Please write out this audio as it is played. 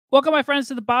Welcome, my friends,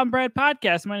 to the Bob and Brad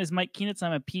podcast. My name is Mike Keenitz.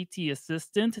 I'm a PT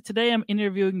assistant. Today, I'm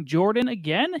interviewing Jordan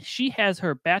again. She has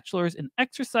her bachelor's in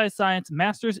exercise science,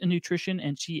 master's in nutrition,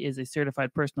 and she is a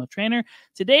certified personal trainer.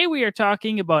 Today, we are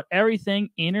talking about everything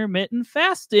intermittent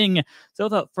fasting. So,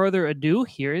 without further ado,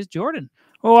 here is Jordan.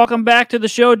 Well, welcome back to the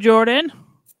show, Jordan.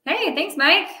 Hey, thanks,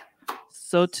 Mike.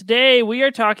 So, today we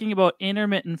are talking about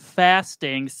intermittent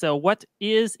fasting. So, what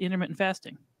is intermittent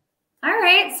fasting? All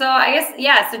right. So I guess,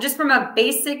 yeah. So just from a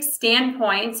basic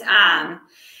standpoint,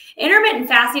 intermittent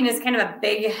fasting is kind of a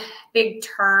big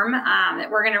term that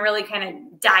we're going to really kind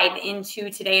of dive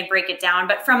into today and break it down.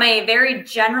 But from a very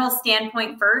general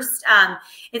standpoint first,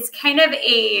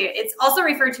 it's also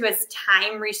referred to as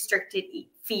time restricted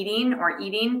feeding or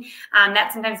eating.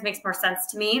 That sometimes makes more sense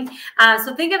to me.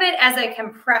 So think of it as a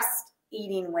compressed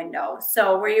eating window.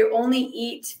 So where you only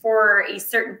eat for a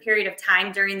certain period of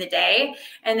time during the day,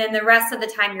 and then the rest of the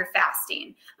time you're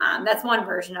fasting. That's one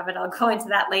version of it. I'll go into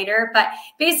that later. But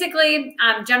basically,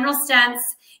 general sense,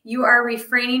 you are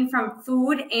refraining from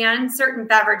food and certain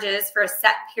beverages for a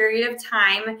set period of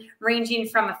time, ranging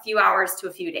from a few hours to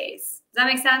a few days. Does that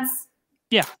make sense?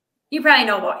 Yeah. You probably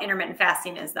know what intermittent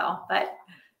fasting is, though. But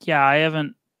yeah, I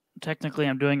haven't. Technically,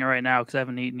 I'm doing it right now because I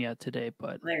haven't eaten yet today,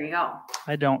 but there you go.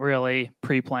 I don't really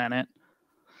pre-plan it.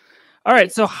 All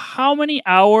right, so how many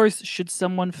hours should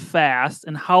someone fast,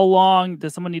 and how long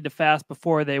does someone need to fast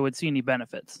before they would see any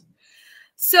benefits?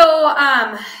 So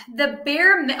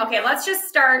okay, let's just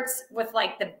start with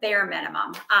like the bare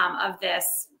minimum of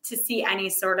this to see any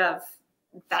sort of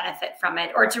benefit from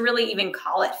it, or to really even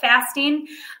call it fasting.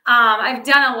 I've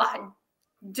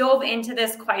dove into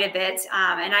this quite a bit,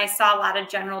 and I saw a lot of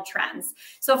general trends.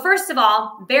 So first of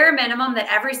all, bare minimum that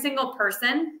every single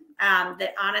person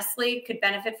that honestly could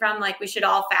benefit from, like, we should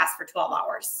all fast for 12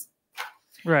 hours.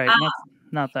 Right.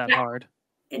 Not that hard.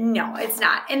 No, it's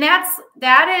not. And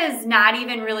that is not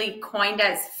even really coined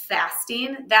as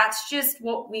fasting. That's just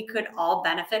what we could all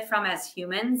benefit from as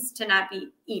humans, to not be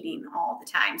eating all the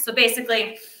time. So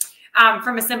basically,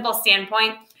 from a simple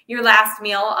standpoint, your last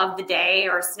meal of the day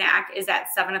or snack is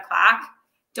at 7 o'clock.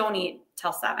 Don't eat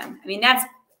till 7. I mean, that's,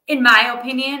 in my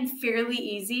opinion, fairly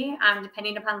easy,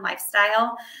 depending upon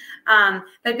lifestyle.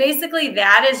 But basically,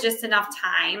 that is just enough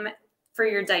time for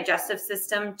your digestive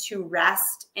system to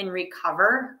rest and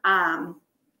recover.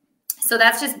 So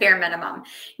that's just bare minimum.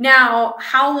 Now,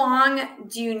 how long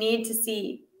do you need to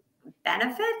see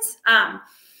benefits?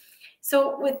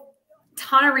 So with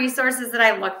ton of resources that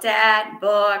I looked at,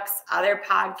 books, other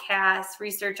podcasts,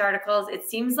 research articles, it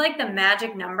seems like the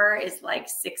magic number is like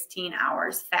 16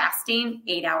 hours fasting,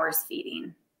 8 hours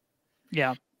feeding.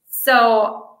 Yeah.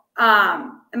 So,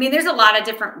 I mean, there's a lot of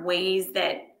different ways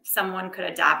that someone could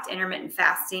adopt intermittent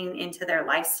fasting into their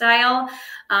lifestyle.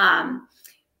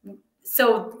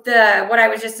 So what I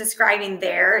was just describing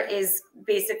there is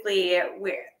basically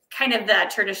where kind of the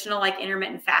traditional like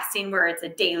intermittent fasting, where it's a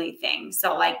daily thing.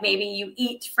 So like maybe you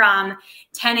eat from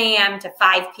 10 a.m. to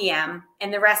 5 p.m.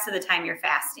 and the rest of the time you're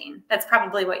fasting. That's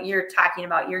probably what you're talking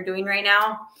about. You're doing right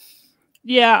now.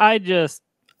 Yeah,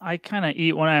 I kind of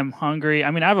eat when I'm hungry.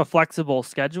 I mean, I have a flexible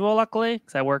schedule, luckily,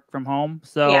 because I work from home.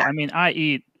 So, yeah. I mean, I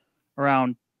eat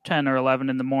around 10 or 11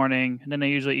 in the morning, and then I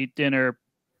usually eat dinner.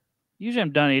 Usually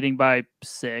I'm done eating by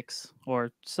 6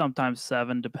 or sometimes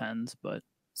 7, depends, but.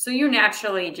 So you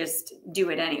naturally just do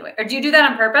it anyway. Or do you do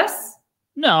that on purpose?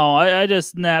 No, I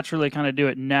just naturally kind of do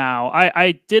it now.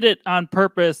 I did it on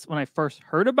purpose when I first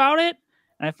heard about it.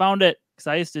 And I found it because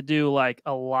I used to do like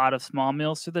a lot of small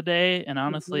meals through the day. And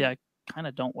honestly, I kind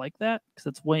of don't like that because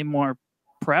it's way more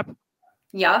prep.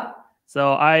 Yeah.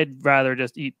 So I'd rather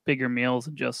just eat bigger meals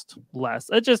and just less.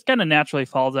 It just kind of naturally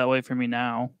falls that way for me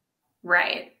now.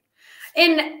 Right.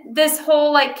 In this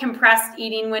whole like compressed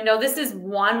eating window, this is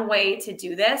one way to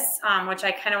do this, which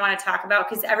I kind of want to talk about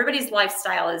because everybody's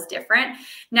lifestyle is different.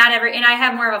 And I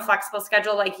have more of a flexible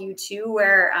schedule like you too,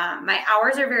 where my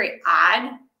hours are very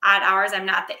odd hours. I'm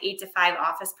not the 8 to 5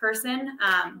 office person.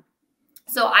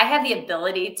 So I have the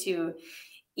ability to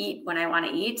eat when I want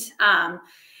to eat.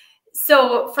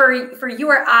 So for you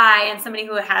or I and somebody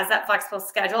who has that flexible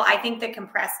schedule, I think the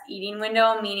compressed eating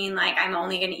window, meaning like I'm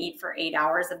only going to eat for 8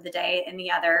 hours of the day and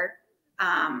the other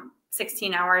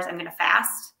 16 hours I'm going to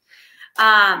fast.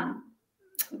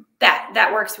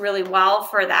 That works really well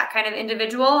for that kind of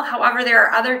individual. However, there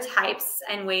are other types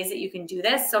and ways that you can do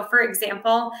this. So for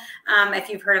example, if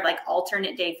you've heard of like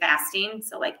alternate day fasting,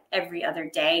 so like every other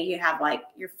day you have like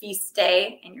your feast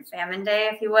day and your famine day,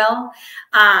 if you will,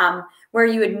 where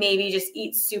you would maybe just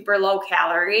eat super low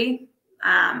calorie.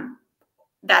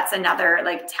 That's another,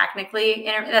 like technically,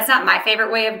 that's not my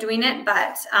favorite way of doing it,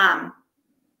 but,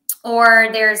 or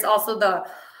there's also the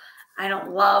I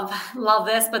don't love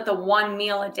this, but the 1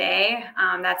 meal a day,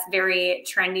 that's very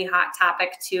trendy, hot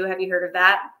topic too. Have you heard of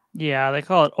that? Yeah, they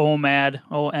call it OMAD,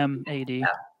 OMAD.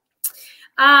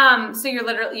 So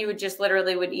you would just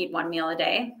literally would eat 1 meal a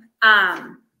day.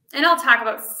 And I'll talk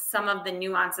about some of the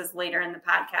nuances later in the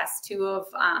podcast too of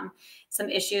some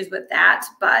issues with that.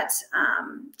 But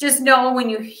just know when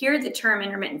you hear the term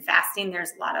intermittent fasting,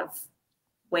 there's a lot of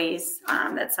ways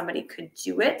that somebody could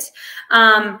do it.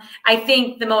 I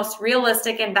think the most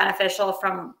realistic and beneficial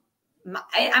I'm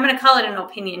going to call it an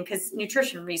opinion because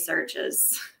nutrition research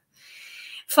is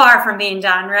far from being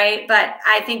done, right? But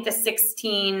I think the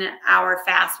 16-hour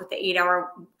fast with the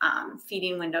 8-hour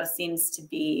feeding window seems to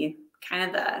be kind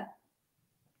of the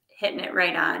hitting it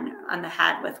right on the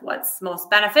head with what's most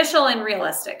beneficial and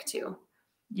realistic too.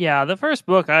 Yeah, the first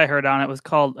book I heard on it was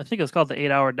called, I think it was called The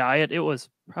 8-Hour Diet. It was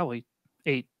probably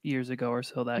 8 years ago or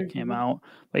so that came out.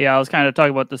 But yeah, I was kind of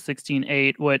talking about the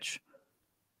 16-8, which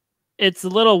it's a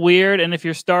little weird. And if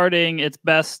you're starting, it's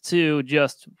best to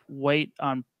just wait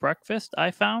on breakfast,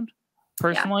 I found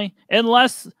personally,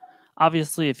 unless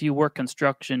obviously if you work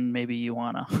construction, maybe you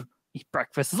want to eat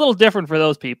breakfast. It's a little different for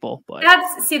those people, but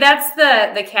that's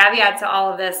the caveat to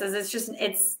all of this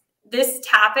is this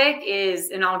topic is,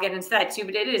 and I'll get into that too,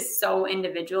 but it is so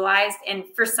individualized. And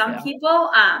for some people,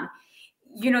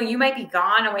 you might be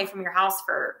gone away from your house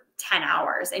for 10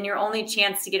 hours and your only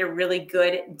chance to get a really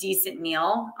good, decent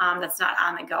meal that's not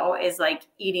on the go is like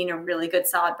eating a really good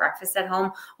solid breakfast at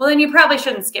home. Well, then you probably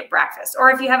shouldn't skip breakfast.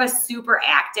 Or if you have a super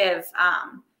active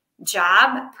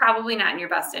job, probably not in your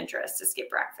best interest to skip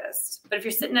breakfast. But if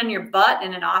you're sitting on your butt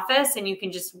in an office and you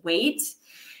can just wait,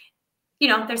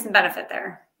 there's some benefit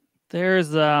there. There's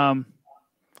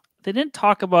they didn't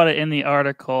talk about it in the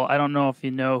article. I don't know if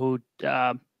you know who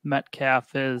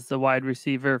Metcalf is, the wide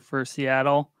receiver for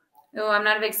Seattle. Oh, I'm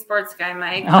not a big sports guy,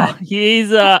 Mike. Oh,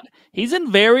 he's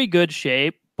in very good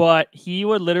shape, but he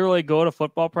would literally go to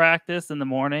football practice in the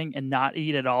morning and not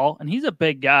eat at all. And he's a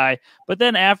big guy, but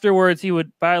then afterwards he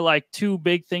would buy like 2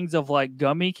 big things of like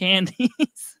gummy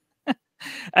candies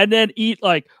and then eat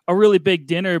like a really big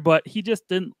dinner. But he just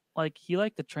didn't he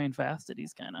liked to train fasted.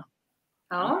 He's kind of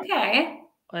okay.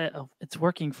 It's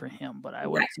working for him, but I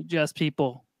would suggest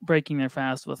people breaking their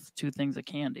fast with 2 things of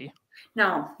candy.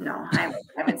 No, I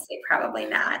would say probably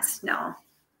not. No.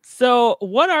 So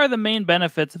what are the main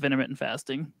benefits of intermittent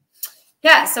fasting?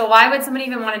 Yeah. So why would somebody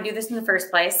even want to do this in the first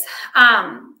place?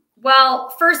 Well,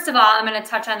 first of all, I'm going to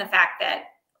touch on the fact that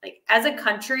as a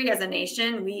country, as a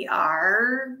nation,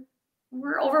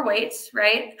 we're overweight,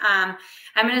 right?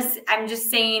 I'm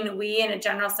just saying we, in a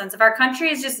general sense of our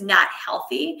country, is just not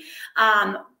healthy.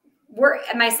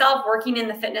 Myself working in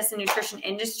the fitness and nutrition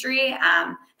industry,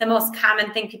 the most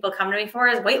common thing people come to me for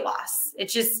is weight loss.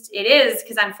 It is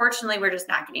because unfortunately we're just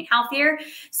not getting healthier.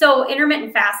 So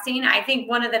intermittent fasting, I think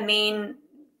one of the main,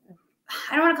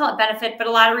 I don't want to call it benefit, but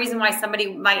a lot of reason why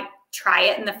somebody might try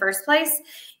it in the first place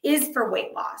is for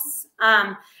weight loss.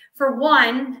 For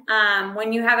one,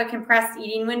 when you have a compressed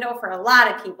eating window for a lot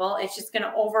of people, it's just going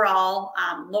to overall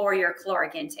lower your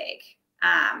caloric intake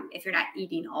if you're not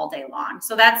eating all day long.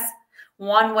 So that's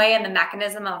one way in the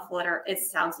mechanism of it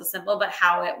sounds so simple, but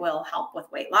how it will help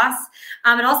with weight loss.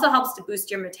 It also helps to boost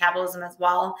your metabolism as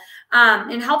well.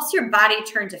 It helps your body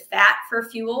turn to fat for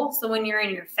fuel. So when you're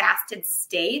in your fasted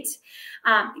state,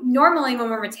 normally when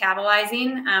we're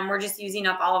metabolizing, we're just using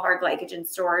up all of our glycogen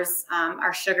stores,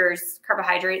 our sugars,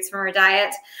 carbohydrates from our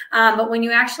diet. But when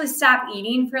you actually stop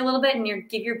eating for a little bit and you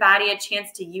give your body a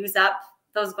chance to use up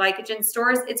those glycogen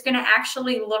stores, it's going to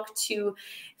actually look to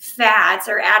fats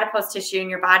or adipose tissue in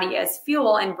your body as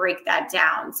fuel and break that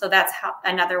down. So that's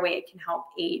another way it can help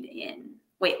aid in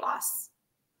weight loss.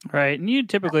 Right. And you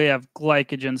typically have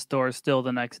glycogen stores still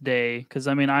the next day. Because,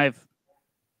 I've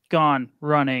gone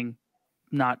running,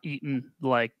 not eaten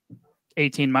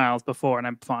 18 miles before, and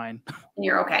I'm fine. And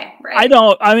you're okay, right?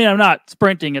 I'm not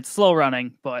sprinting. It's slow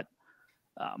running, but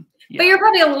But you're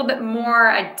probably a little bit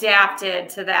more adapted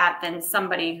to that than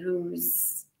somebody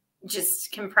who's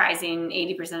just comprising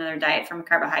 80% of their diet from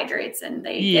carbohydrates and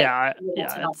it's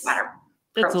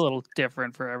a little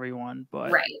different for everyone,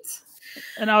 but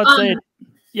And I would say,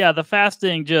 the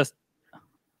fasting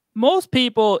most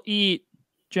people eat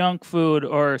junk food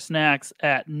or snacks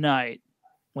at night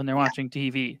when they're watching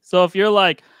TV. So if you're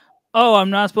like, oh, I'm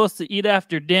not supposed to eat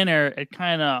after dinner, it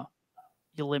kind of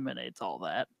eliminates all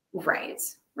that. Right,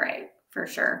 for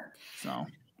sure. So,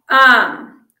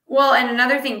 Well, and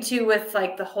another thing too, with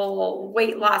like the whole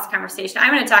weight loss conversation,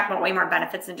 I'm going to talk about way more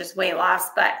benefits than just weight loss,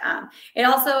 but it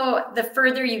also, the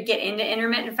further you get into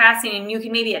intermittent fasting, and you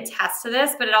can maybe attest to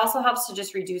this, but it also helps to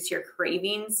just reduce your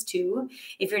cravings too.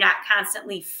 If you're not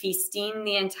constantly feasting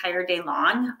the entire day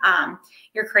long,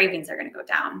 your cravings are going to go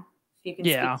down. You can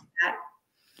speak to that.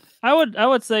 I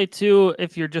would say too,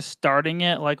 if you're just starting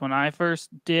it, like when I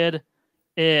first did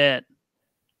it,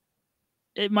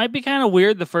 it might be kind of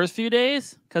weird the first few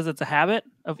days because it's a habit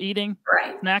of eating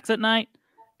snacks at night.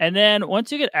 And then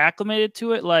once you get acclimated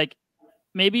to it, like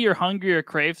maybe you're hungry or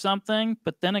crave something,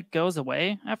 but then it goes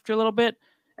away after a little bit.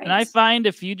 Right. And I find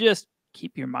if you just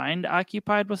keep your mind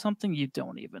occupied with something, you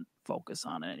don't even focus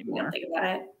on it anymore. You don't think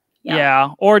about it.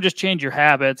 Yeah. Or just change your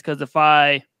habits. Because if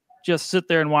I just sit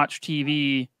there and watch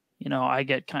TV, you know, I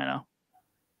get kind of,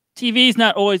 TV's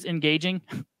not always engaging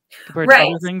compared to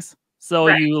other things. So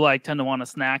you like tend to want to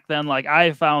snack then. Like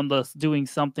I found this doing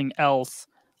something else,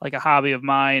 like a hobby of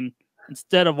mine,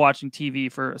 instead of watching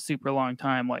TV for a super long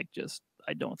time, like just,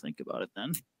 I don't think about it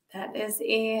then. That is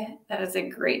a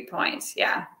great point.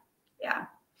 Yeah. Yeah.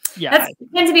 Yeah. That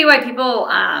tends to be why people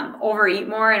overeat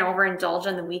more and overindulge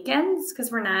on the weekends,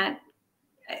 because we're not,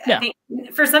 I think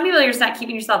for some people, you're just not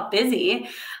keeping yourself busy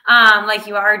like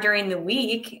you are during the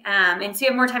week. And so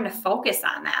you have more time to focus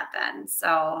on that then.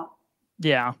 So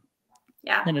yeah.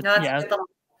 Yeah, no, that's a good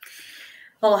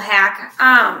little hack.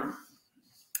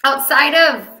 Outside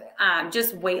of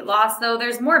just weight loss, though,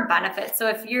 there's more benefits. So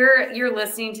if you're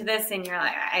listening to this and you're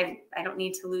like, I don't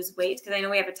need to lose weight, because I know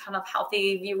we have a ton of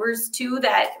healthy viewers too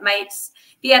that might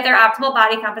be at their optimal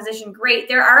body composition. Great.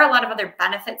 There are a lot of other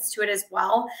benefits to it as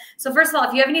well. So first of all,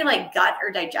 if you have any like gut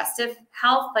or digestive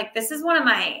health, like this is one of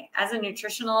my, as a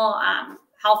nutritional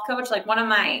health coach, like one of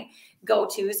my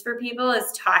go-tos for people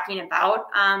is talking about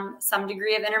some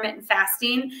degree of intermittent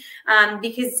fasting,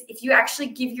 because if you actually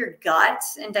give your gut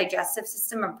and digestive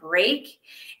system a break,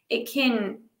 it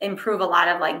can improve a lot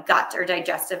of like gut or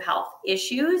digestive health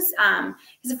issues.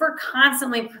 Because if we're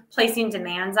constantly placing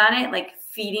demands on it, like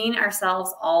feeding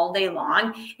ourselves all day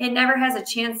long, it never has a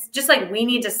chance. Just like we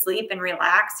need to sleep and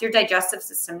relax, your digestive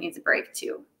system needs a break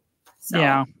too. So.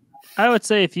 Yeah, I would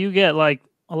say if you get like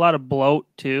a lot of bloat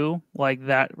too, like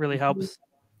that really helps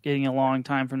getting a long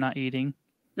time from not eating.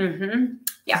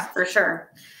 Yeah, for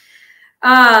sure.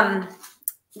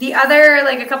 The other,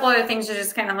 like a couple other things to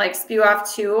just kind of like spew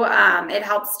off too, it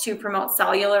helps to promote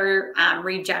cellular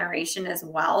regeneration as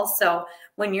well. So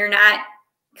when you're not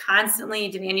constantly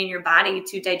demanding your body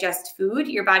to digest food,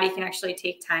 your body can actually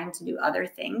take time to do other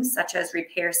things, such as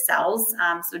repair cells.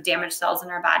 So damaged cells in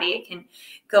our body, it can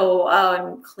go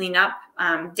and clean up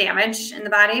damage in the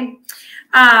body.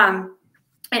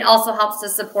 It also helps to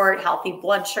support healthy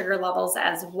blood sugar levels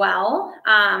as well.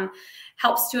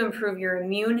 Helps to improve your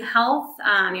immune health.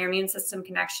 Your immune system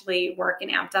can actually work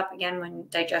and amped up again when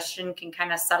digestion can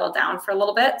kind of settle down for a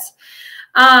little bit.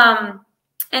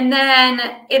 And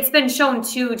then it's been shown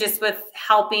too, just with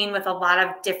helping with a lot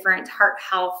of different heart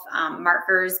health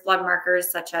markers, blood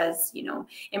markers, such as, you know,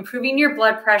 improving your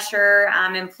blood pressure,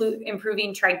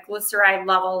 improving triglyceride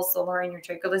levels, so lowering your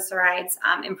triglycerides,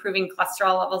 improving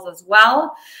cholesterol levels as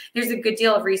well. There's a good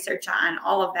deal of research on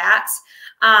all of that.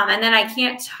 And then I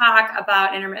can't talk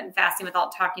about intermittent fasting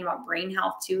without talking about brain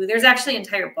health too. There's actually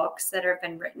entire books that have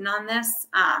been written on this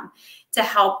to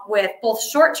help with both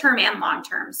short-term and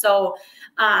long-term. So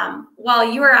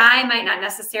while you or I might not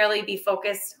necessarily be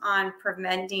focused on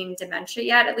preventing dementia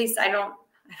yet, at least I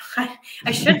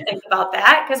should think about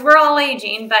that, because we're all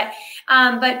aging,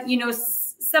 but you know,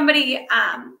 somebody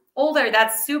older,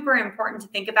 that's super important to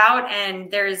think about. And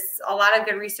there's a lot of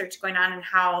good research going on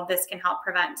how this can help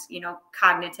prevent, you know,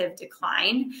 cognitive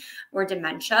decline or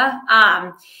dementia.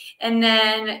 And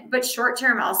then, but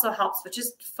short-term also helps with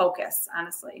just focus,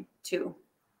 honestly, too.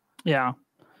 Yeah.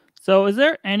 So is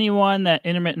there anyone that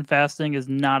intermittent fasting is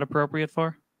not appropriate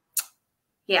for?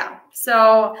 Yeah.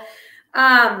 So,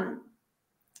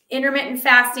 intermittent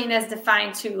fasting is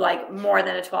defined to like more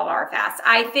than a 12-hour fast.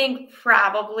 I think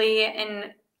probably,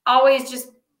 and always just,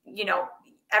 you know,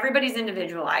 everybody's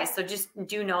individualized, so just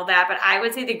do know that. But I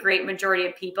would say the great majority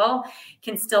of people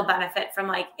can still benefit from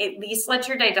like at least let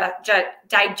your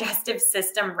digestive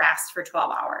system rest for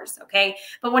 12 hours. Okay.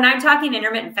 But when I'm talking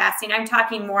intermittent fasting, I'm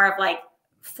talking more of like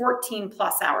 14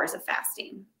 plus hours of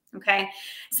fasting. Okay.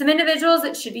 Some individuals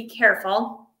that should be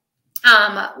careful.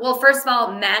 Well, first of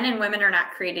all, men and women are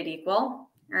not created equal. All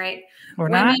right. We're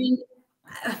not.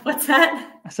 What's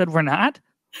that? I said we're not.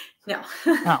 No.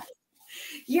 Oh.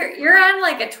 You're on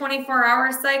like a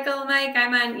 24-hour cycle, Mike.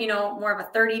 I'm on, more of a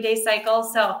 30-day cycle.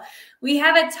 So we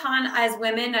have a ton, as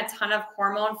women, a ton of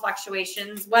hormone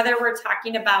fluctuations, whether we're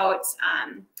talking about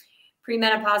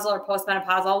premenopausal or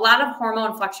postmenopausal, a lot of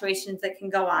hormone fluctuations that can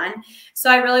go on.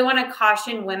 So I really want to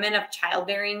caution women of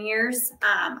childbearing years.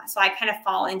 So I kind of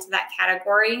fall into that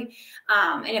category.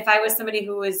 And if I was somebody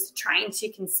who was trying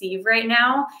to conceive right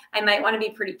now, I might want to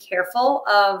be pretty careful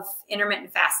of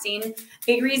intermittent fasting.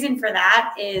 Big reason for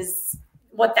that is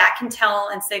what that can tell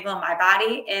and signal in my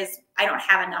body is I don't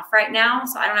have enough right now.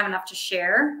 So I don't have enough to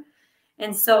share.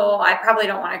 And so I probably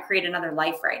don't want to create another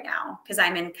life right now because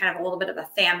I'm in kind of a little bit of a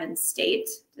famine state.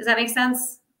 Does that make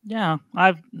sense? Yeah,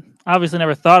 I've obviously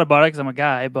never thought about it because I'm a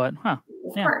guy, but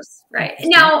Of course, right.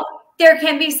 Now, there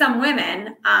can be some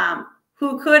women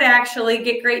who could actually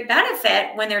get great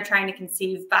benefit when they're trying to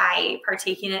conceive by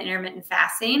partaking in intermittent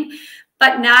fasting,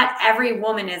 but not every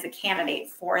woman is a candidate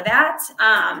for that.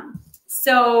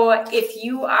 So if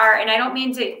you are, and I don't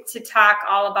mean to talk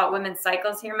all about women's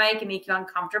cycles here, Mike, and make you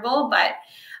uncomfortable, but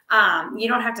you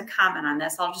don't have to comment on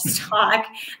this. I'll just talk.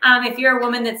 If you're a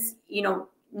woman that's,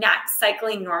 not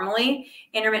cycling normally,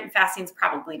 intermittent fasting is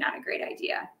probably not a great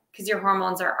idea because your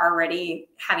hormones are already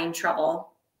having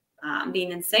trouble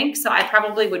being in sync. So I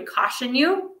probably would caution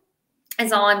you,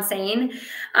 is all I'm saying.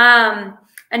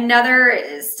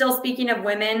 Another, still speaking of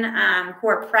women who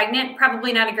are pregnant,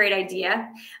 probably not a great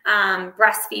idea.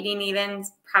 Breastfeeding even,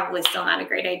 probably still not a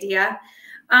great idea.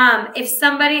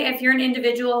 If you're an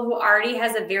individual who already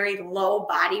has a very low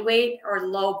body weight or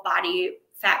low body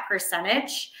fat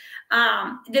percentage,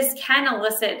 this can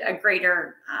elicit a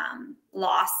greater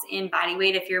loss in body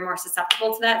weight if you're more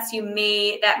susceptible to that. So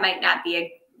that might not be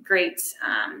a great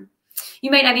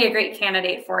you might not be a great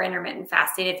candidate for intermittent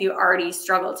fasting if you already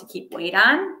struggle to keep weight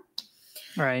on.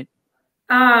 Right.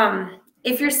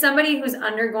 If you're somebody who's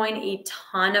undergoing a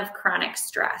ton of chronic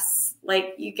stress,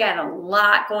 like you get a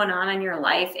lot going on in your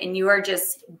life and you are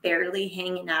just barely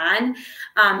hanging on,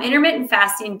 intermittent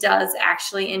fasting does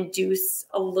actually induce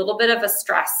a little bit of a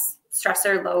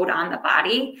stressor load on the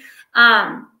body.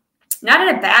 Not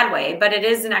in a bad way, but it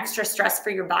is an extra stress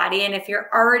for your body. And if you're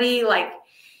already like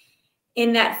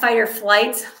in that fight or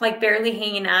flight, like barely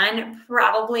hanging on,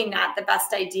 probably not the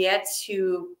best idea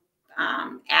to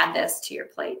add this to your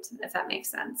plate, if that makes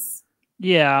sense.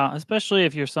 Yeah, especially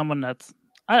if you're someone that's,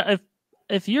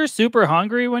 if you're super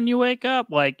hungry when you wake up,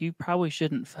 like you probably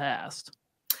shouldn't fast.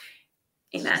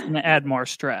 Amen. It's just going to add more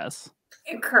stress.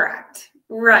 Correct.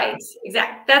 Right.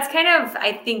 Exactly. That's kind of,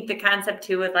 I think, the concept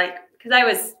too with because I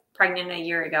was pregnant a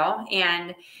year ago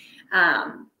and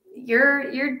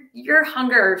your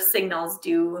hunger signals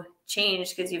do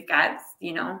change because you've got,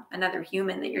 another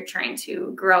human that you're trying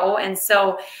to grow. And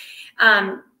so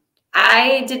I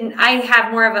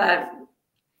have more of a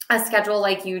schedule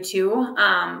like you too,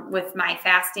 with my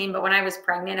fasting. But when I was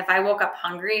pregnant, if I woke up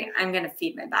hungry, I'm going to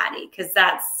feed my body because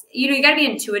that's, you got to be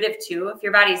intuitive too. If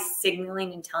your body's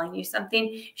signaling and telling you something,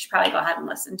 you should probably go ahead and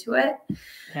listen to it.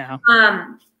 Yeah.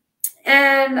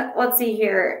 And let's see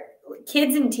here.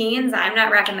 Kids and teens, I'm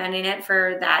not recommending it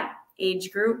for that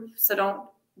age group. So don't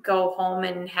go home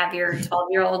and have your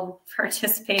 12-year-old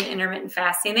participate in intermittent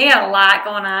fasting. They have a lot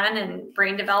going on in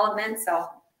brain development. So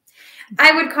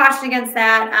I would caution against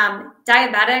that.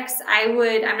 Diabetics,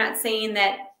 I'm not saying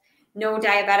that no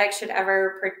diabetic should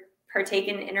ever partake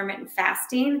in intermittent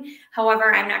fasting.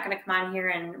 However, I'm not going to come on here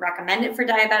and recommend it for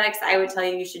diabetics. I would tell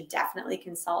you should definitely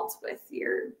consult with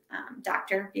your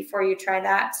doctor before you try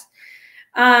that.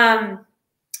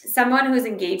 Someone who's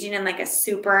engaging in like a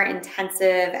super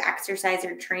intensive exercise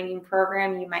or training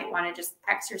program, you might want to just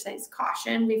exercise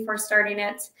caution before starting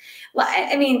it. Well,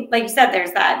 I mean, like you said,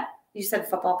 there's that, you said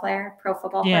pro football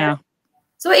player.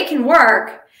 So it can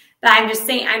work, but I'm just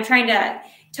saying, I'm trying to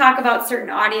talk about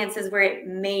certain audiences where it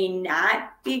may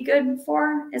not be good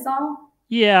for is all.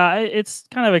 Yeah, it's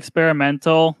kind of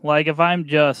experimental. Like if I'm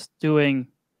just doing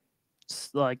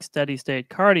like steady state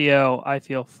cardio, I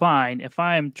feel fine. If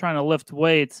I'm trying to lift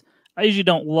weights, I usually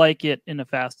don't like it in a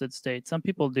fasted state. Some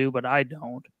people do, but I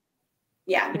don't.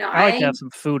 Yeah, no, I like to have some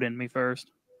food in me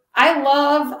first. I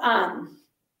love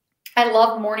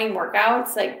morning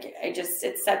workouts. Like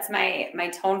it sets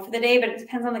my tone for the day, but it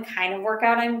depends on the kind of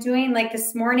workout I'm doing. Like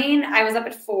this morning I was up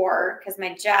at 4 because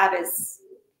my job is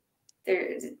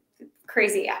there's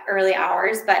crazy early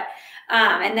hours, but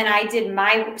and then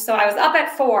so I was up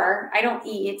at 4. I don't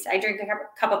eat. I drink a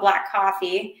cup of black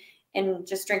coffee and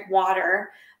just drink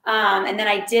water. And then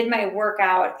I did my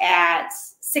workout at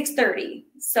 6:30.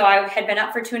 So I had been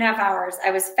up for 2.5 hours.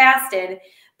 I was fasted,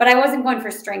 but I wasn't going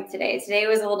for strength today. Today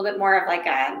was a little bit more of like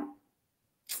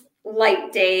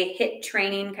light day, hit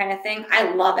training kind of thing.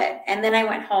 I love it. And then I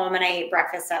went home and I ate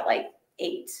breakfast at like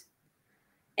 8.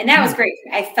 And that was great.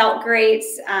 I felt great.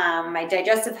 My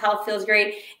digestive health feels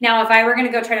great. Now, if I were going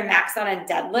to go try to max out on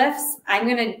deadlifts, I'm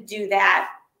going to do that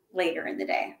later in the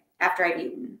day after I've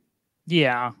eaten.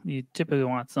 Yeah, you typically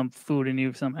want some food in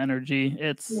you, some energy.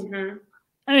 It's, Mm-hmm.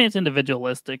 I mean, it's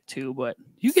individualistic too, but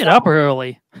you get up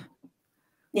early.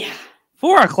 Yeah.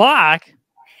 4 o'clock.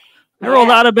 I rolled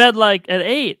out of bed like at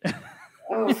 8.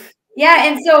 Oh. Yeah.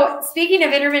 And so speaking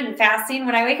of intermittent fasting,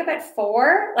 when I wake up at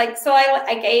 4, like, so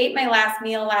I ate my last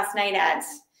meal last night at,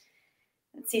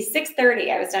 let's see,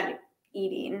 6:30. I was done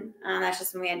eating. That's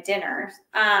just when we had dinner.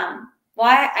 Well,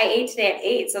 I ate today at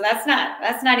 8, so that's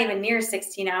not even near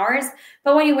 16 hours.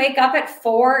 But when you wake up at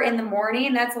 4 in the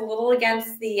morning, that's a little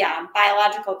against the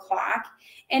biological clock.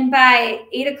 And by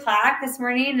 8 o'clock this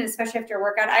morning, and especially after a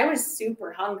workout, I was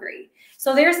super hungry.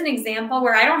 So there's an example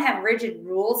where I don't have rigid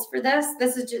rules for this.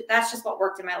 That's just what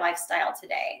worked in my lifestyle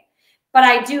today. But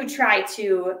I do try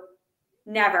to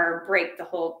never break the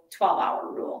whole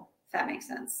 12-hour rule, if that makes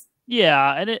sense.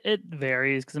 Yeah, and it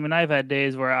varies because I mean I've had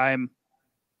days where I'm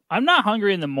not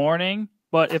hungry in the morning,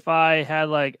 but if I had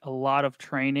like a lot of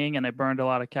training and I burned a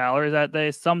lot of calories that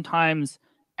day, sometimes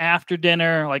after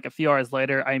dinner, like a few hours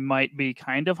later, I might be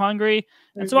kind of hungry.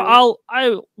 And so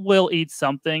I will eat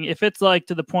something. If it's like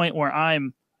to the point where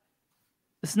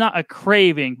it's not a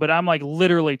craving, but I'm like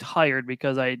literally tired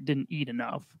because I didn't eat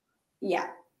enough. Yeah.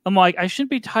 I'm like, I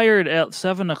shouldn't be tired at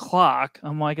 7 o'clock.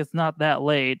 I'm like, it's not that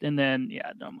late. And then,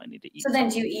 yeah, no, I need to eat. So then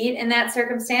do you eat in that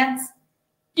circumstance?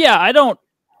 Yeah, I don't.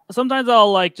 Sometimes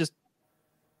I'll like just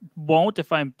won't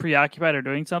if I'm preoccupied or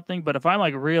doing something. But if I'm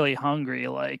like really hungry,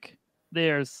 like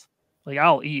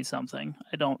I'll eat something.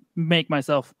 I don't make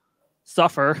myself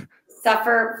suffer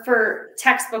For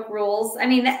textbook rules. I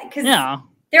mean, because yeah.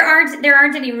 there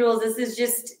aren't any rules. This is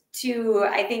just to,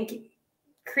 I think,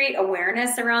 create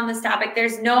awareness around this topic.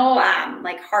 There's no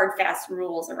like hard, fast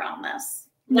rules around this.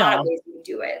 A lot of ways we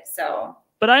do it. So,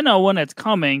 but I know when it's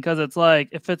coming because it's like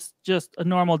if it's just a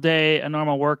normal day, a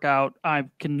normal workout, I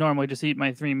can normally just eat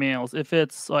my 3 meals. If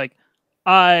it's like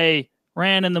I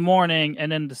ran in the morning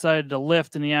and then decided to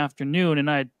lift in the afternoon and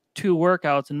I had 2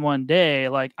 workouts in one day,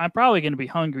 like I'm probably going to be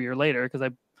hungrier later because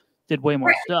I did way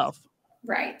more stuff.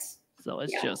 Right. So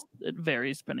it's just, it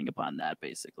varies depending upon that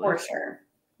basically. For sure.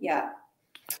 Yeah.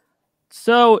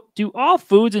 So, do all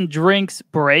foods and drinks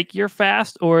break your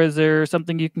fast, or is there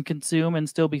something you can consume and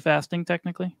still be fasting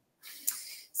technically?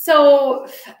 So,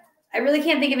 I really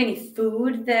can't think of any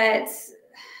food that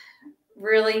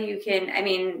really you can. I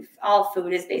mean, all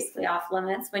food is basically off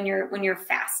limits when you're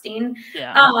fasting.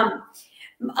 Yeah.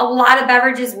 A lot of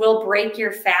beverages will break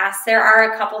your fast. There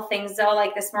are a couple things though,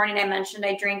 like this morning I mentioned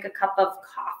I drink a cup of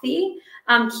coffee.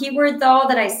 Keyword though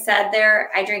that I said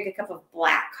there, I drink a cup of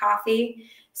black coffee.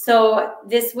 So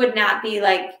this would not be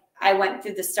like I went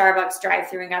through the Starbucks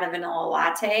drive-thru and got a vanilla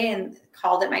latte and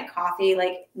called it my coffee.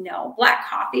 Like, no, black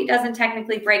coffee doesn't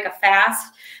technically break a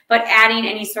fast, but adding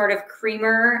any sort of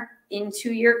creamer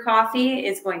into your coffee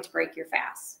is going to break your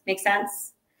fast. Make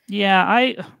sense? Yeah,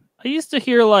 I used to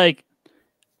hear like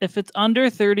if it's under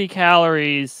 30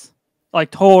 calories, like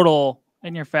total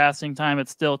in your fasting time,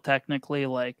 it's still technically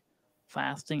like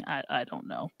fasting. I don't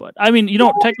know, but I mean, you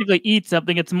don't technically eat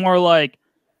something. It's more like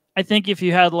I think if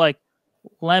you had like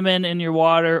lemon in your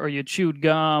water or you chewed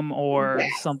gum or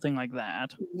something like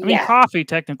that. I mean, coffee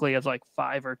technically has like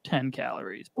 5 or 10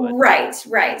 calories. But... Right.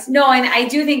 No, and I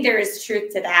do think there is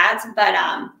truth to that, but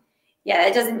yeah,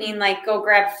 it doesn't mean like go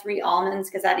grab 3 almonds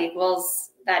because that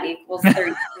equals 30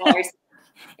 calories.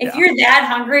 If you're that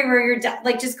hungry where you're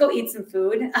like, just go eat some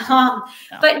food.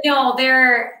 But no,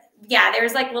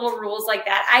 there's like little rules like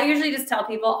that. I usually just tell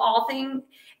people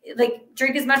like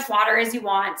drink as much water as you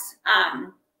want.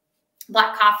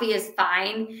 Black coffee is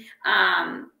fine.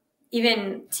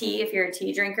 Even tea, if you're a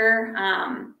tea drinker.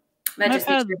 I've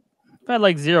had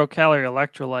like 0-calorie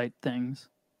electrolyte things.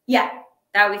 Yeah,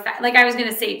 that would be fine. Like I was going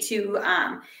to say too,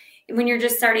 when you're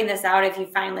just starting this out, if you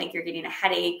find like you're getting a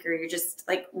headache or you're just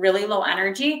like really low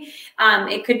energy,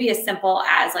 it could be as simple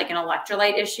as like an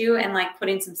electrolyte issue and like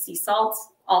putting some sea salt,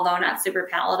 although not super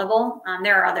palatable.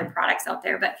 There are other products out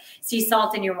there, but sea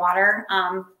salt in your water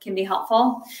can be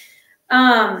helpful.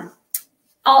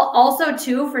 Also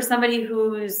too, for somebody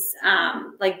who's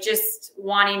like just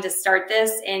wanting to start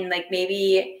this and like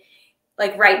maybe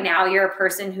like right now you're a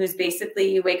person who's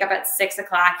basically you wake up at 6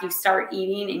 o'clock, you start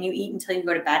eating and you eat until you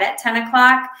go to bed at 10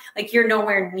 o'clock. Like you're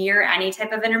nowhere near any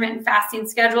type of intermittent fasting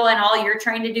schedule. And all you're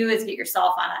trying to do is get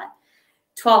yourself on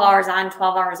 12 hours on,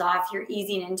 12 hours off, you're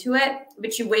easing into it,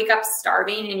 but you wake up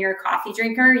starving and you're a coffee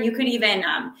drinker. You could even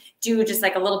do just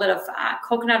like a little bit of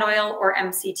coconut oil or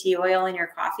MCT oil in your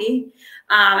coffee.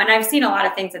 And I've seen a lot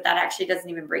of things that actually doesn't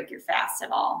even break your fast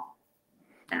at all.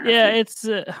 Yeah, it's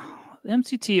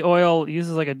MCT oil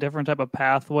uses like a different type of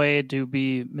pathway to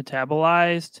be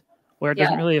metabolized, where it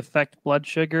doesn't really affect blood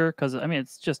sugar because I mean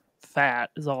it's just fat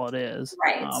is all it is.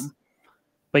 Right.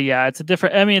 But yeah, it's a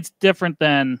different. I mean, it's different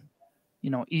than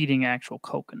eating actual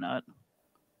coconut.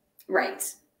 Right.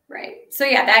 So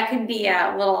yeah, that could be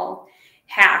a little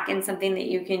hack and something that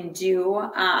you can do,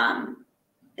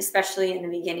 especially in the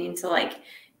beginning, to like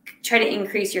try to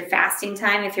increase your fasting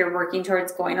time if you're working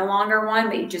towards going a longer one,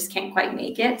 but you just can't quite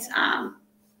make it.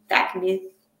 That can be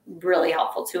really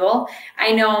helpful tool.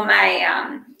 I know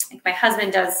my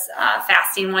husband does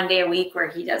fasting 1 day a week where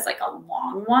he does like a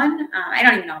long one. I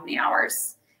don't even know how many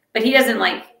hours, but he doesn't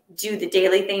like do the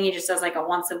daily thing. He just does like a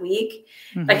once a week,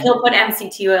 but he'll put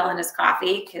MCT oil in his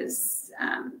coffee because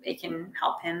it can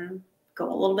help him go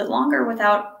a little bit longer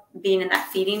without being in that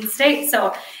feeding state.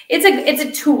 So it's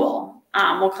a tool.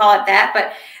 We'll call it that,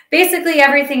 but basically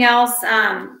everything else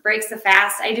breaks the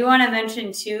fast. I do want to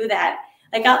mention too that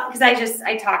because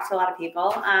I talked to a lot of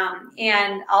people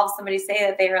and I'll have somebody say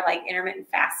that they were like intermittent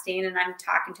fasting and I'm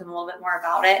talking to them a little bit more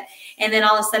about it. And then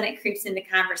all of a sudden it creeps into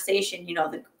conversation,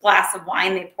 the glass of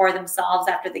wine they pour themselves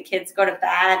after the kids go to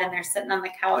bed and they're sitting on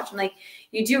the couch. I'm like,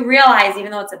 you do realize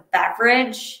even though it's a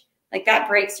beverage, like that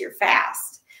breaks your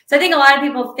fast. So I think a lot of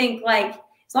people think like,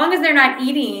 as long as they're not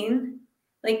eating,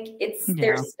 like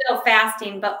they're still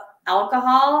fasting, but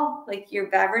alcohol, like your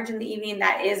beverage in the evening,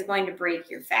 that is going to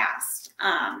break your fast.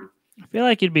 I feel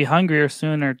like you'd be hungrier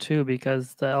sooner too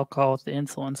because the alcohol with the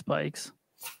insulin spikes.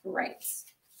 Right.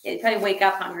 You'd probably wake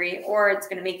up hungry, or it's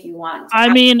going to make you want.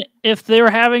 I mean, if they were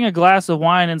having a glass of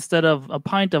wine instead of a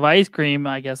pint of ice cream,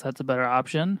 I guess that's a better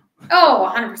option.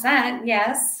 Oh, 100%.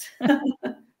 Yes.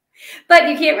 But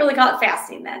you can't really call it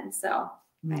fasting then. So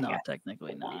no,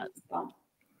 technically not.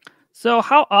 So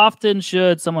how often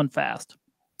should someone fast?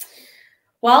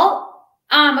 Well,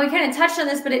 we kind of touched on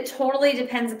this, but it totally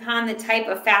depends upon the type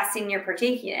of fasting you're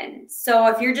partaking in. So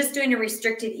if you're just doing a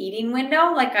restricted eating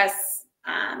window, like us,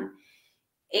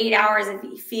 8 hours of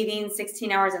feeding,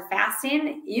 16 hours of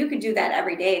fasting, you could do that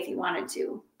every day if you wanted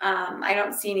to. I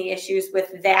don't see any issues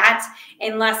with that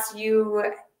unless you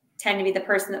tend to be the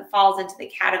person that falls into the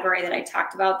category that I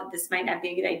talked about that this might not be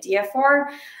a good idea for.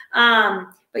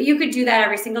 But you could do that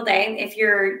every single day if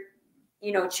you're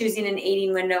choosing an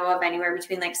eating window of anywhere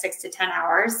between like 6 to 10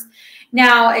 hours.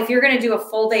 Now, if you're going to do a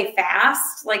full day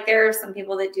fast, like there are some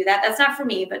people that do that. That's not for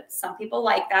me, but some people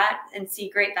like that and see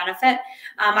great benefit.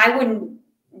 I wouldn't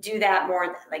do that more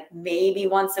than like maybe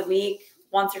once a week,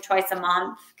 once or twice a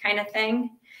month kind of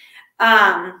thing.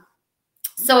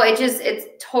 So it's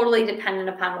totally dependent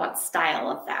upon what style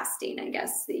of fasting, I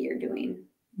guess, that you're doing.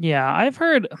 Yeah, I've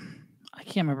heard, I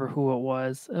can't remember who it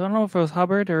was. I don't know if it was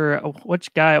Hubbard or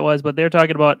which guy it was, but they're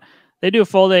talking about they do a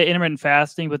full day intermittent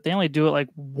fasting, but they only do it like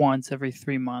once every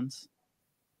 3 months.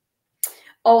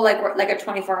 Oh, like a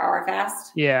 24-hour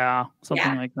fast? Yeah,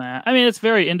 something like that. I mean, it's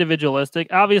very individualistic.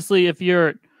 Obviously,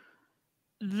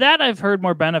 that I've heard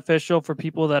more beneficial for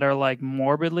people that are like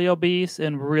morbidly obese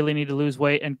and really need to lose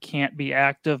weight and can't be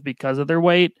active because of their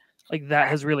weight. Like that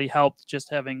has really helped just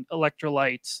having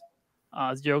electrolytes,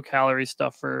 0 calorie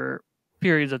stuff for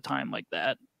periods of time like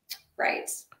that. Right.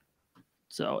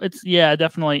 So it's,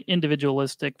 definitely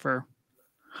individualistic for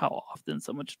how often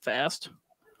someone should fast.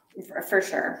 For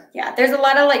sure. Yeah. There's a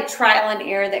lot of like trial and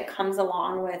error that comes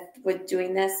along with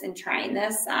doing this and trying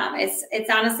this. It's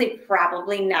honestly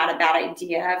probably not a bad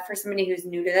idea for somebody who's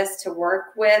new to this to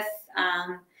work with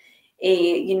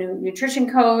a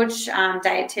nutrition coach,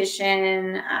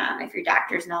 dietitian, if your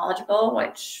doctor's knowledgeable,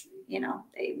 which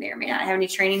they may or may not have any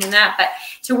training in that, but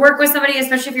to work with somebody,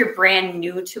 especially if you're brand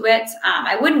new to it,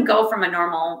 I wouldn't go from a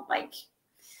normal, like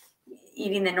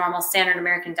eating the normal standard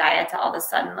American diet to all of a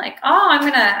sudden like, oh, I'm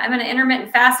gonna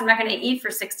intermittent fast. I'm not gonna eat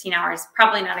for 16 hours.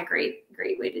 Probably not a great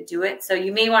way to do it. So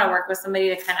you may want to work with somebody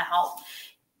to kind of help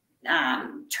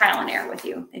trial and error with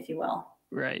you, if you will.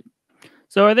 Right.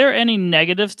 So are there any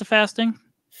negatives to fasting?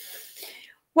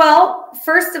 Well,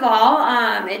 first of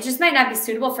all, it just might not be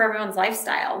suitable for everyone's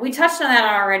lifestyle. We touched on that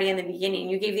already in the beginning.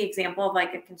 You gave the example of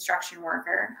like a construction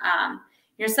worker.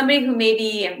 Somebody who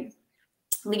maybe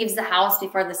leaves the house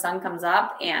before the sun comes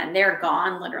up and they're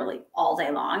gone literally all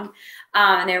day long.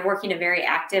 And they're working a very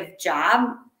active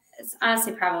job. It's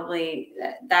honestly probably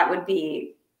that would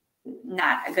be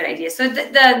not a good idea. So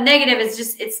the negative is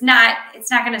just, it's not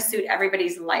going to suit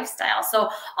everybody's lifestyle. So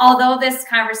although this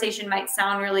conversation might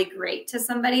sound really great to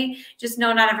somebody, just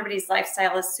know not everybody's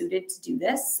lifestyle is suited to do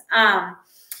this.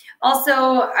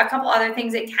 Also, a couple other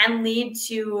things, it can lead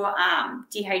to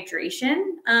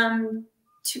dehydration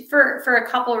for a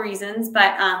couple reasons.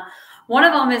 But one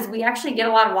of them is we actually get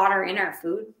a lot of water in our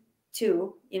food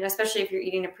too, especially if you're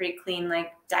eating a pretty clean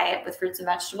diet with fruits and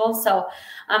vegetables. So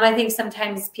I think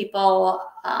sometimes people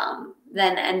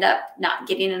then end up not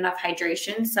getting enough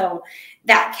hydration. So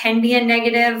that can be a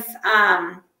negative.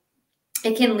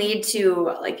 It can lead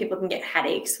to people can get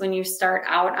headaches when you start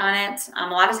out on it. A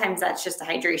lot of times that's just a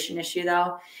hydration issue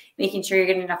though, making sure you're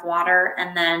getting enough water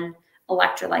and then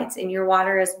electrolytes in your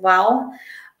water as well.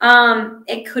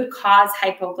 It could cause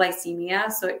hypoglycemia.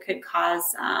 So it could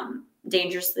cause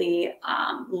dangerously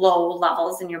low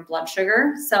levels in your blood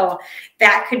sugar. So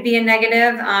that could be a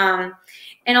negative.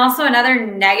 And also another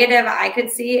negative I could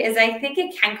see is I think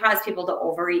it can cause people to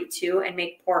overeat too and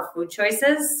make poor food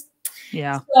choices.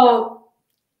 Yeah. So,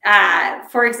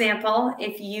 for example,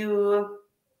 if you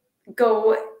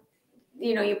go,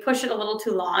 you push it a little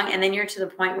too long and then you're to the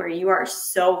point where you are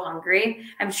so hungry.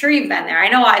 I'm sure you've been there. I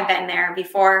know I've been there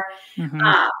before. Mm-hmm.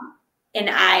 And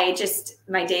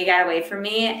my day got away from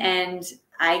me and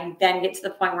I then get to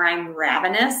the point where I'm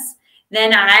ravenous.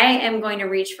 Then I am going to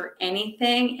reach for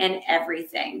anything and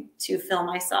everything to fill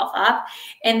myself up.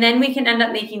 And then we can end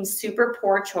up making super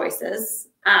poor choices,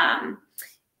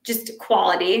 just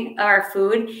quality of our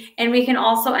food. And we can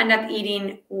also end up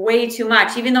eating way too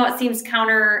much, even though it seems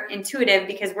counterintuitive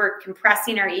because we're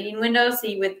compressing our eating window. So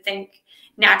you would think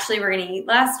naturally we're going to eat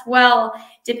less. Well,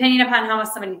 depending upon how much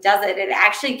somebody does it, it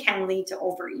actually can lead to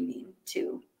overeating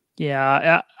too.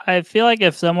 Yeah, I feel like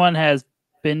if someone has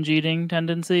binge eating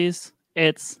tendencies,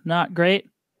 it's not great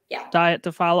diet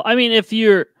to follow. I mean, if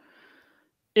you're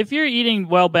eating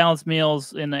well-balanced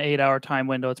meals in the 8-hour time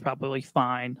window, it's probably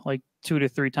fine, 2 to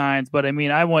 3 times. But I mean,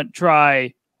 I wouldn't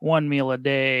try one meal a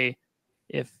day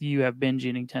if you have binge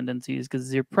eating tendencies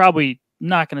because you're probably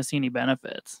not going to see any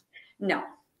benefits. No.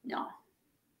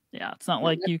 Yeah, it's not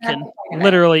like you can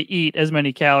literally eat as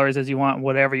many calories as you want,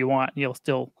 whatever you want, and you'll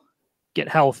still get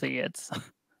healthy.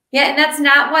 Yeah, and that's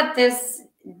not what this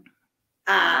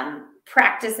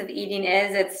practice of eating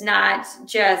is. It's not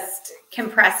just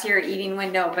compress your eating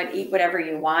window, but eat whatever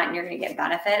you want and you're going to get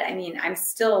benefit. I mean, I'm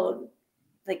still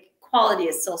quality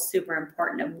is still super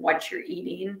important of what you're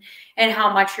eating and how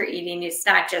much you're eating. It's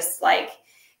not just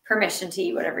permission to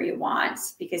eat whatever you want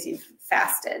because you've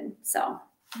fasted. So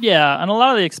yeah, and a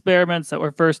lot of the experiments that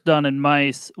were first done in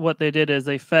mice, what they did is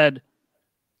they fed,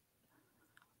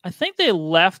 I think they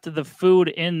left the food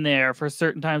in there for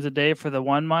certain times a day for the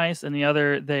one mice, and the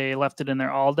other they left it in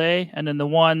there all day. And then the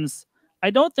ones, I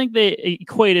don't think they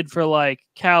equated for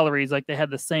calories, they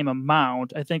had the same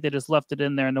amount. I think they just left it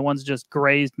in there, and the ones just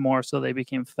grazed more, so they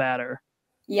became fatter.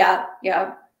 Yeah.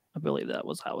 I believe that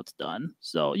was how it's done.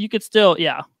 So you could still,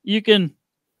 you can.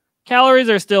 Calories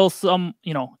are still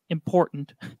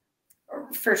important.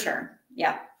 For sure.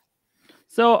 Yeah.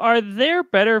 So are there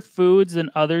better foods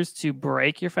than others to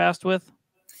break your fast with?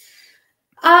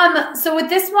 So with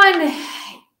this one,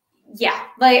 yeah,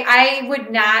 I would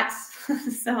not,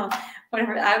 so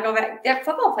whatever, I'll go back. That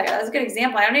football player, that was a good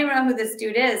example. I don't even know who this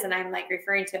dude is. And I'm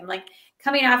referring to him,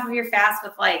 coming off of your fast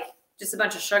with just a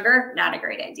bunch of sugar, not a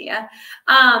great idea.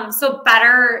 So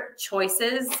better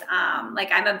choices. I'm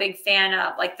a big fan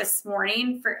of this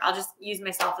morning I'll just use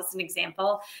myself as an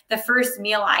example. The first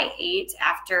meal I ate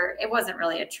after, it wasn't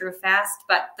really a true fast,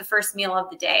 but the first meal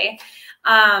of the day,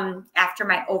 after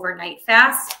my overnight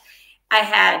fast, I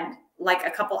had a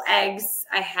couple eggs.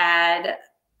 I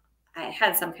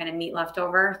had some kind of meat left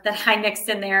over that I mixed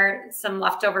in there, some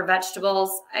leftover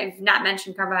vegetables. I've not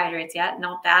mentioned carbohydrates yet.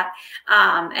 Note that.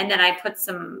 And then I put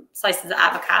some slices of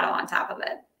avocado on top of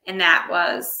it. And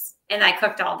I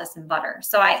cooked all this in butter.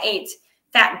 So I ate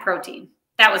fat and protein.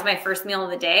 That was my first meal of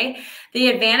the day. The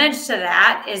advantage to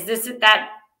that is that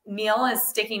meal is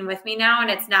sticking with me now, and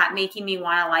it's not making me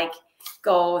want to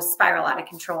go spiral out of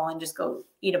control and just go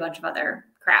eat a bunch of other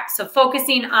crap. So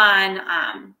focusing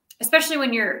on, especially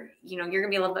when you're going to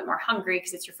be a little bit more hungry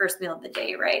because it's your first meal of the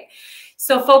day, right?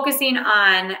 So focusing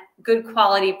on good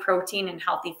quality protein and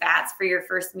healthy fats for your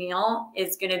first meal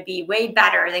is going to be way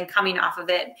better than coming off of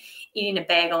it, eating a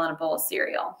bagel and a bowl of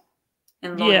cereal.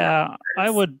 Yeah,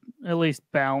 I would at least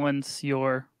balance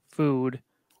your food.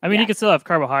 I mean, you can still have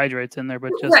carbohydrates in there,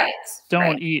 but just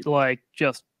don't eat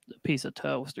just a piece of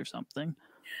toast or something.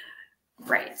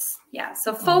 Right. Yeah.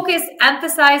 So focus,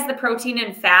 emphasize the protein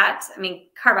and fat. I mean,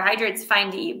 carbohydrates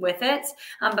fine to eat with it,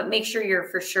 but make sure you're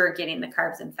for sure getting the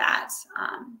carbs and fat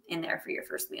in there for your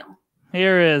first meal.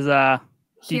 Here is Here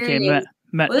DK he is.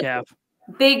 Metcalf.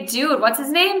 Big dude. What's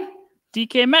his name?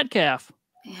 DK Metcalf.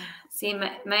 Yeah. See,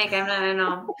 Mike, I don't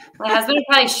know. My husband would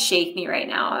probably shake me right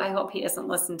now. I hope he doesn't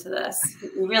listen to this.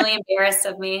 He's really embarrassed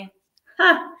of me.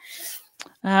 Huh.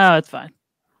 Oh, it's fine.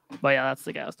 But yeah, that's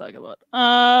the guy I was talking about.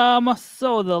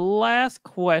 So the last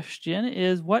question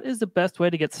is, what is the best way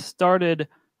to get started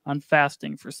on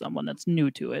fasting for someone that's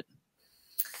new to it?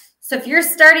 So if you're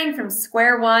starting from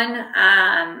square one,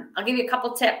 I'll give you a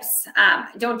couple tips.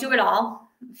 Don't do it all.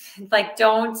 Like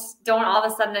don't all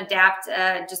of a sudden adapt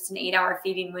just an 8-hour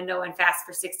feeding window and fast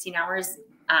for 16 hours.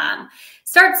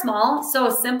 Start small. So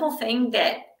a simple thing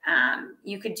that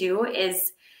you could do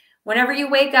is whenever you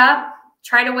wake up,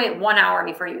 try to wait 1 hour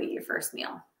before you eat your first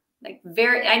meal. Like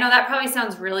I know that probably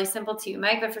sounds really simple to you,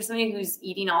 Mike, but for somebody who's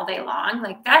eating all day long,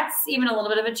 like that's even a little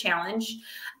bit of a challenge.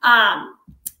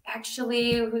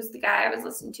 Actually, who's the guy I was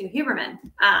listening to? Huberman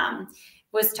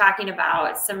was talking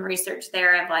about some research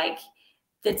there of like,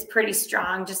 that's pretty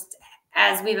strong. Just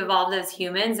as we've evolved as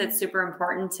humans, it's super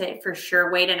important to for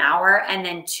sure wait an hour and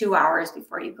then 2 hours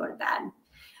before you go to bed.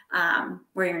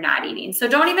 Where you're not eating. So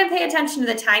don't even pay attention to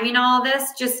the timing, all of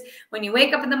this. Just when you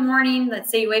wake up in the morning,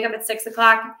 let's say you wake up at 6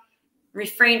 o'clock,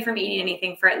 refrain from eating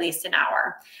anything for at least an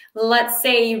hour. Let's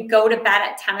say you go to bed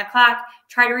at 10 o'clock,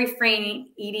 try to refrain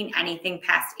eating anything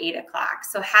past 8 o'clock.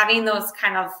 So having those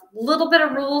kind of little bit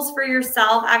of rules for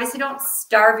yourself. Obviously don't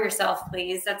starve yourself,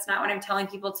 please. That's not what I'm telling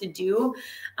people to do.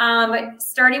 But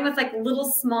starting with like little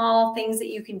small things that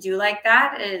you can do like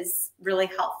that is really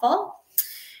helpful.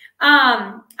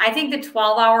 I think the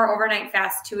 12-hour overnight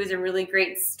fast too is a really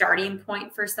great starting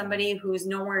point for somebody who's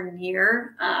nowhere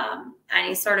near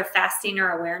any sort of fasting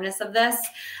or awareness of this. So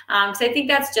I think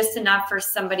that's just enough for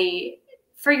somebody,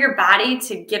 for your body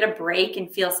to get a break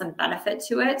and feel some benefit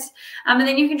to it. And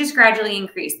then you can just gradually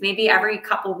increase, maybe every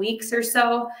couple weeks or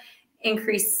so,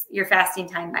 increase your fasting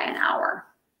time by an hour.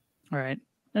 All right.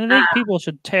 And I think people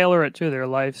should tailor it to their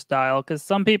lifestyle, because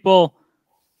some people,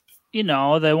 you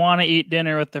know, they want to eat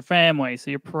dinner with their family.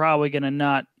 So you're probably going to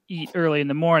not eat early in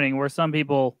the morning, where some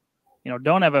people, you know,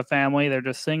 don't have a family. They're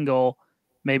just single.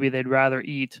 Maybe they'd rather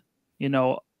eat, you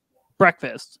know,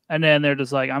 breakfast. And then they're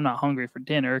just like, I'm not hungry for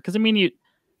dinner. Because, I mean, you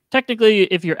technically,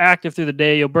 if you're active through the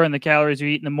day, you'll burn the calories you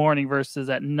eat in the morning versus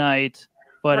at night.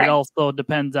 But Right. It also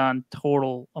depends on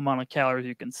total amount of calories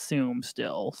you consume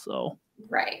still. So,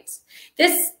 right.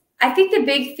 I think the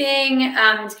big thing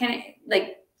is kind of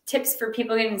like tips for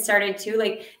people getting started too.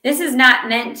 Like this is not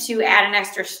meant to add an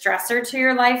extra stressor to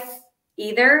your life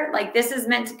either. Like this is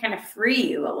meant to kind of free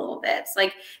you a little bit,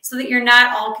 like so that you're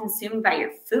not all consumed by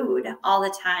your food all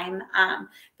the time.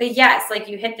 But yes, like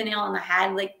you hit the nail on the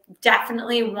head, like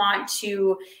definitely want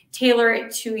to tailor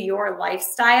it to your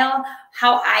lifestyle.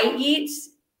 How I eat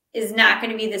is not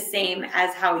going to be the same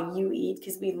as how you eat,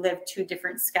 because we live two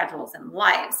different schedules and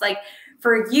lives. Like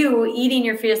for you, eating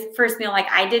your first meal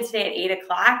like I did today at 8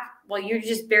 o'clock, well, you're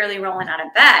just barely rolling out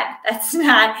of bed. That's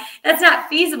not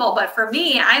feasible. But for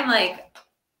me, I'm like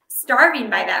starving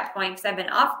by that point because I've been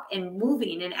up and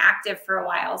moving and active for a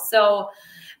while. So,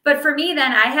 but for me,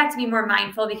 then I have to be more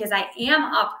mindful because I am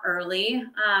up early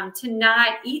to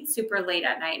not eat super late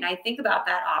at night. And I think about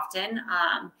that often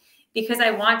because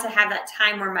I want to have that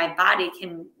time where my body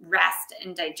can rest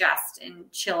and digest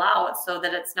and chill out so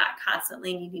that it's not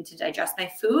constantly needing to digest my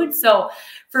food. So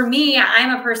for me,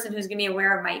 I'm a person who's going to be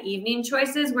aware of my evening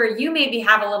choices, where you maybe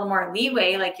have a little more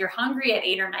leeway, like you're hungry at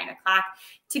 8 or 9 o'clock,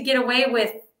 to get away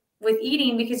with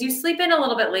eating because you sleep in a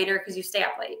little bit later because you stay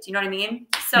up late. Do you know what I mean?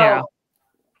 So yeah.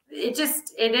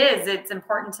 It's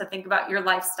important to think about your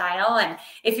lifestyle. And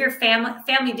if your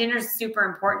family dinner is super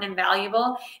important and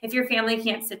valuable, if your family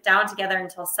can't sit down together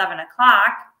until 7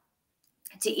 o'clock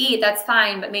to eat, that's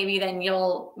fine. But maybe then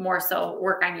you'll more so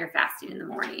work on your fasting in the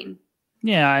morning.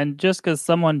 Yeah. And just because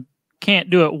someone can't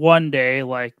do it one day,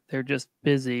 like they're just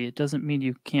busy, it doesn't mean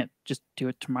you can't just do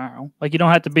it tomorrow. Like you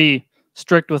don't have to be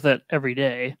strict with it every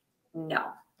day. No.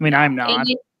 I mean, I'm not.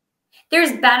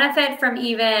 There's benefit from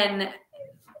even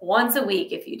once a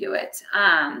week if you do it.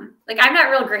 Like I'm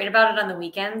not real great about it on the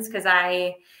weekends because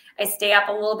I stay up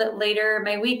a little bit later.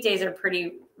 My weekdays are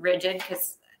pretty rigid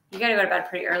because you got to go to bed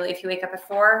pretty early if you wake up at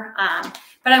 4.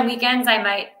 But on weekends I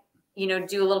might,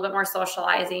 do a little bit more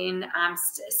socializing,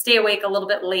 stay awake a little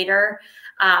bit later.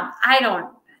 I'm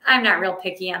not real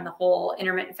picky on the whole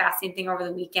intermittent fasting thing over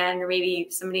the weekend, or maybe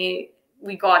somebody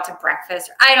we go out to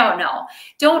breakfast. I don't know.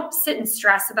 Don't sit and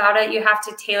stress about it. You have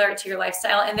to tailor it to your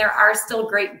lifestyle. And there are still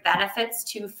great benefits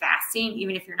to fasting,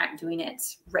 even if you're not doing it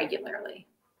regularly.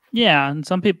 Yeah. And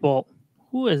some people,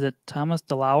 who is it? Thomas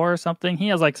DeLauer or something? He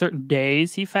has like certain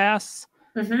days he fasts.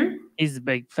 Mm-hmm. He's a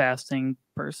big fasting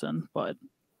person, but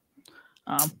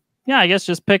yeah, I guess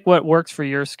just pick what works for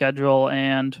your schedule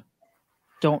and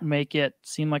don't make it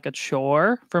seem like a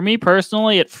chore. For me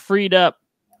personally, it freed up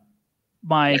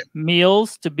my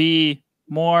meals to be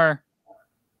more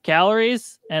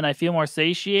calories and I feel more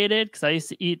satiated because I used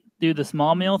to do the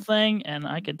small meal thing, and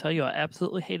I can tell you I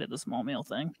absolutely hated the small meal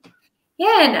thing.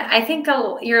 Yeah, and I think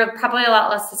you're probably a lot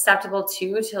less susceptible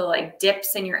too to like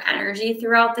dips in your energy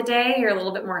throughout the day. You're a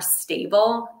little bit more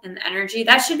stable in the energy.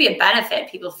 That should be a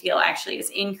benefit people feel actually is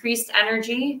increased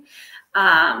energy.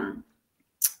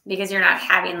 Because you're not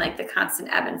having like the constant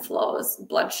ebb and flows,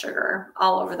 blood sugar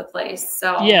all over the place.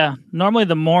 So yeah, normally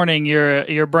the morning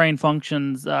your brain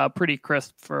functions pretty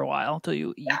crisp for a while till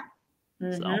you eat. Yeah.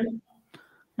 Mm-hmm. So,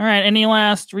 all right. Any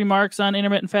last remarks on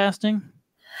intermittent fasting?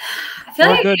 I feel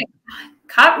like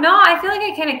I feel like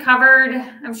I kind of covered.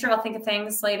 I'm sure I'll think of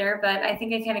things later, but I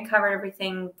think I kind of covered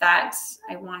everything that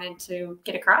I wanted to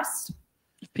get across.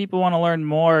 If people want to learn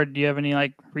more, do you have any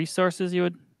like resources you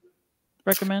would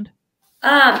recommend?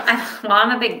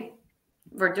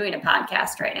 We're doing a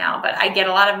podcast right now, but I get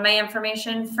a lot of my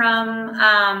information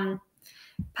from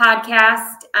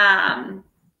podcast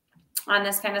on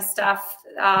this kind of stuff.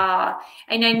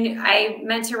 And I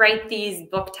meant to write these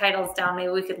book titles down.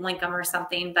 Maybe we could link them or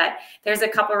something, but there's a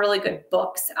couple really good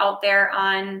books out there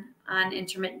on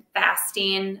intermittent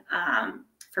fasting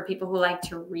for people who like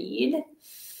to read.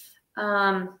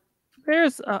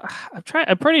 There's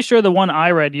I'm pretty sure the one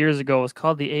I read years ago was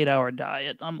called The 8-Hour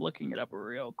Diet. I'm looking it up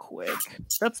real quick.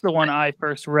 That's the one I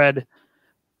first read.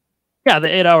 Yeah, The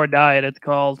 8-Hour Diet it's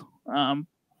called. I'll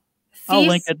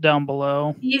link it down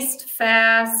below. Feast,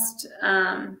 fast,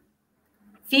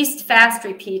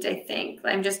 repeat, I think.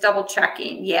 I'm just double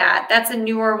checking. Yeah, that's a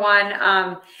newer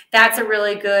one. That's a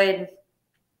really good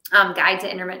guide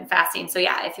to intermittent fasting. So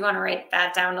yeah, if you want to write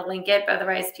that down to link it, but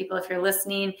otherwise people, if you're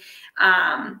listening,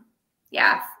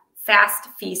 yeah, fast,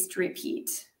 feast,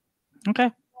 repeat.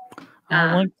 Okay.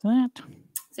 I'll link that.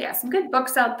 So yeah, some good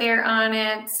books out there on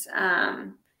it.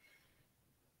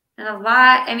 And a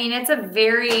lot, I mean, it's a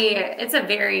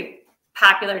very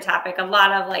popular topic. A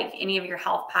lot of like any of your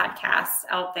health podcasts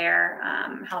out there,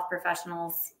 health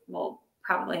professionals will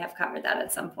probably have covered that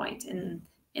at some point in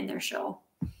their show.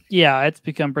 Yeah, it's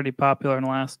become pretty popular in the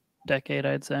last decade,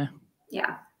 I'd say.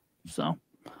 Yeah. So, all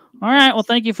right. Well,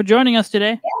 thank you for joining us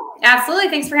today. Yeah, absolutely.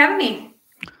 Thanks for having me.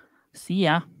 See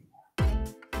ya.